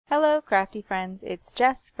Hello crafty friends, it's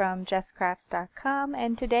Jess from jesscrafts.com,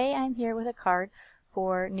 and today I'm here with a card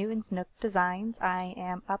for Newton's Nook Designs. I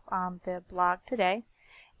am up on the blog today,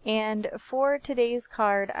 and for today's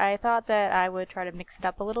card I thought that I would try to mix it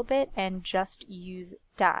up a little bit and just use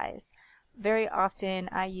dies. Very often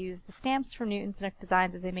I use the stamps from Newton's Nook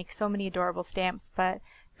Designs as they make so many adorable stamps, but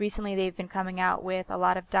recently they've been coming out with a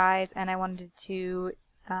lot of dies, and I wanted to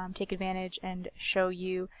take advantage and show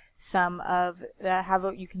you some of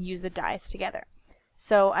how you can use the dies together.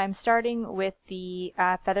 So I'm starting with the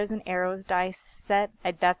Feathers and Arrows die set.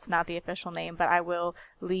 That's not the official name, but I will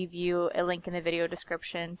leave you a link in the video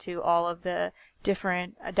description to all of the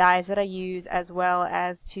different dies that I use, as well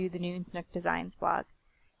as to the Newton's Nook Designs blog.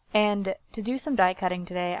 And to do some die cutting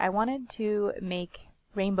today, I wanted to make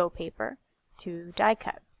rainbow paper to die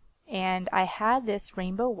cut. And I had this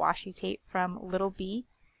rainbow washi tape from Little Bee,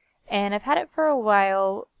 and I've had it for a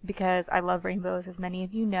while because I love rainbows, as many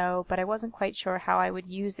of you know, but I wasn't quite sure how I would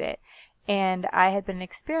use it. And I had been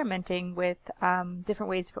experimenting with different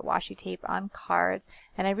ways to put washi tape on cards,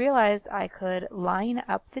 and I realized I could line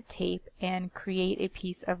up the tape and create a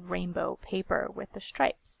piece of rainbow paper with the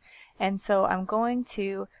stripes. And so I'm going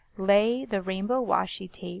to lay the rainbow washi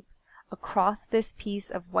tape across this piece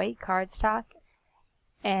of white cardstock,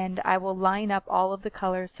 and I will line up all of the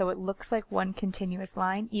colors so it looks like one continuous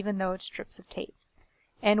line, even though it's strips of tape.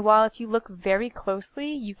 And while if you look very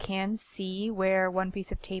closely you can see where one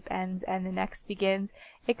piece of tape ends and the next begins,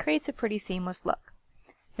 it creates a pretty seamless look.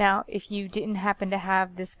 Now, if you didn't happen to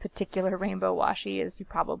have this particular rainbow washi, as you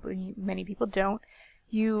probably many people don't,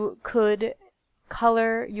 you could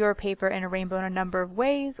color your paper in a rainbow in a number of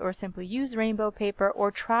ways, or simply use rainbow paper,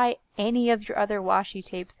 or try any of your other washi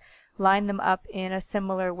tapes, line them up in a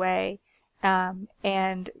similar way,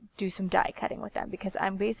 and do some die cutting with them, because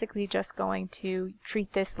I'm basically just going to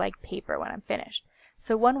treat this like paper when I'm finished.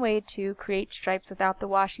 So one way to create stripes without the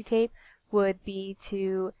washi tape would be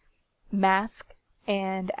to mask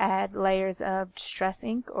and add layers of distress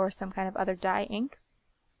ink or some kind of other dye ink,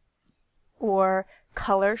 or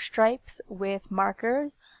color stripes with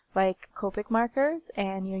markers like Copic markers,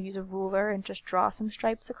 and use a ruler and just draw some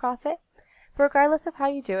stripes across it. But regardless of how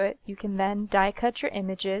you do it, you can then die cut your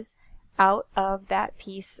images out of that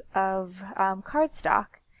piece of cardstock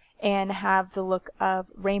and have the look of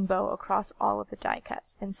rainbow across all of the die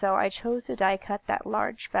cuts. And so I chose to die cut that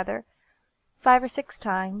large feather 5 or 6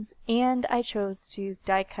 times, and I chose to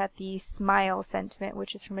die cut the smile sentiment,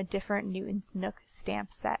 which is from a different Newton's Nook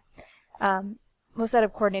stamp set. Well, set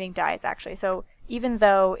of coordinating dies actually. So even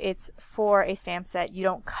though it's for a stamp set, you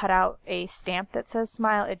don't cut out a stamp that says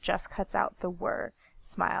smile, it just cuts out the word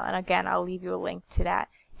smile. And again, I'll leave you a link to that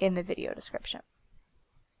in the video description.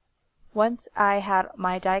 Once I had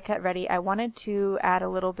my die cut ready, I wanted to add a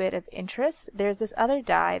little bit of interest. There's this other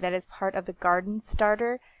die that is part of the Garden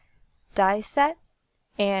Starter die set,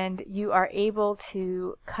 and you are able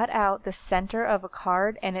to cut out the center of a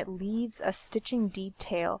card, and it leaves a stitching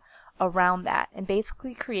detail around that and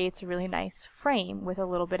basically creates a really nice frame with a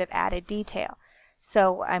little bit of added detail.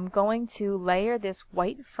 So I'm going to layer this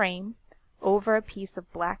white frame over a piece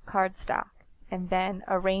of black cardstock and then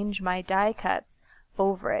arrange my die cuts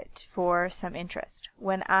over it for some interest.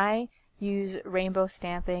 When I use rainbow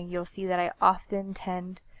stamping, you'll see that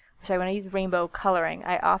when I use rainbow coloring,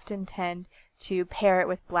 I often tend to pair it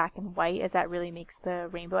with black and white, as that really makes the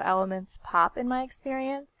rainbow elements pop in my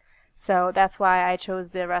experience. So that's why I chose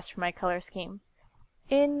the rest for my color scheme.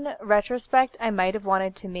 In retrospect, I might have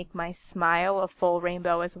wanted to make my smile a full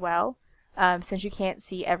rainbow as well, since you can't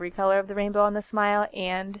see every color of the rainbow on the smile,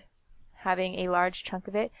 and having a large chunk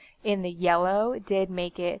of it in the yellow did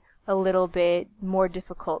make it a little bit more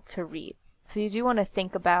difficult to read. So you do want to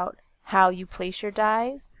think about how you place your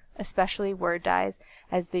dies, especially word dies,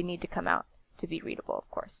 as they need to come out to be readable, of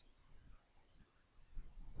course.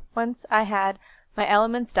 Once I had my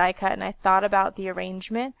elements die cut and I thought about the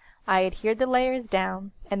arrangement, I adhered the layers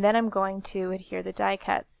down, and then I'm going to adhere the die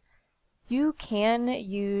cuts. You can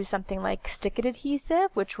use something like stick-it adhesive,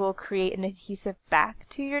 which will create an adhesive back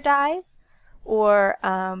to your dies, or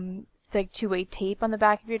like two-way tape on the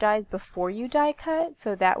back of your dies before you die cut,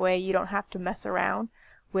 so that way you don't have to mess around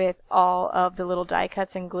with all of the little die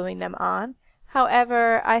cuts and gluing them on.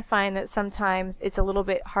 However, I find that sometimes it's a little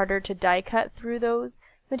bit harder to die cut through those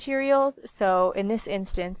materials, so in this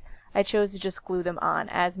instance I chose to just glue them on,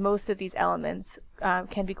 as most of these elements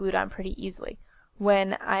can be glued on pretty easily.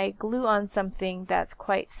 When I glue on something that's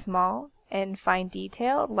quite small and fine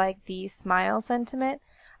detailed, like the smile sentiment,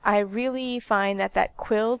 I really find that that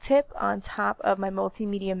quill tip on top of my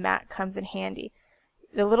multimedia mat comes in handy.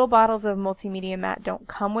 The little bottles of multimedia mat don't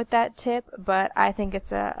come with that tip, but I think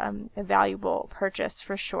it's a valuable purchase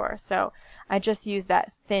for sure. So I just use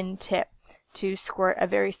that thin tip to squirt a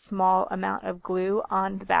very small amount of glue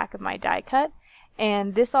on the back of my die cut.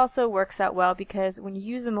 And this also works out well because when you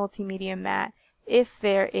use the multimedia mat, if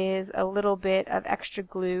there is a little bit of extra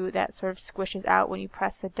glue that sort of squishes out when you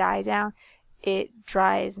press the die down, it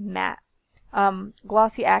dries matte.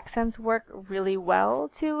 Glossy accents work really well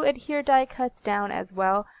to adhere die cuts down as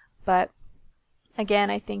well, but again,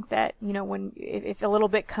 I think that, you know, if a little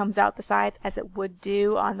bit comes out the sides, as it would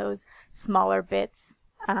do on those smaller bits,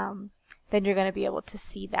 then you're going to be able to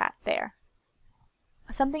see that there.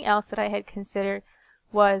 Something else that I had considered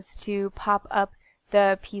was to pop up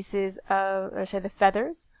the pieces of, or say the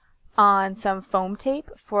feathers, on some foam tape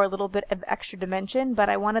for a little bit of extra dimension, but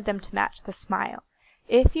I wanted them to match the smile.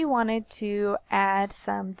 If you wanted to add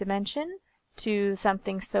some dimension to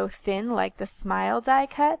something so thin like the smile die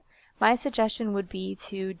cut, my suggestion would be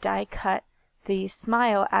to die cut the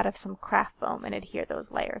smile out of some craft foam and adhere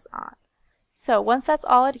those layers on. So once that's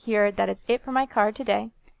all adhered, that is it for my card today.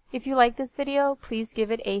 If you like this video, please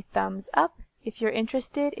give it a thumbs up. If you're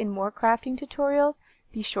interested in more crafting tutorials,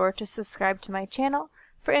 be sure to subscribe to my channel.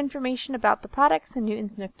 For information about the products and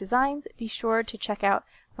Newton's Nook designs, be sure to check out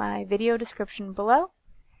my video description below.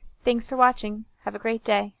 Thanks for watching. Have a great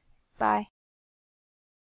day. Bye.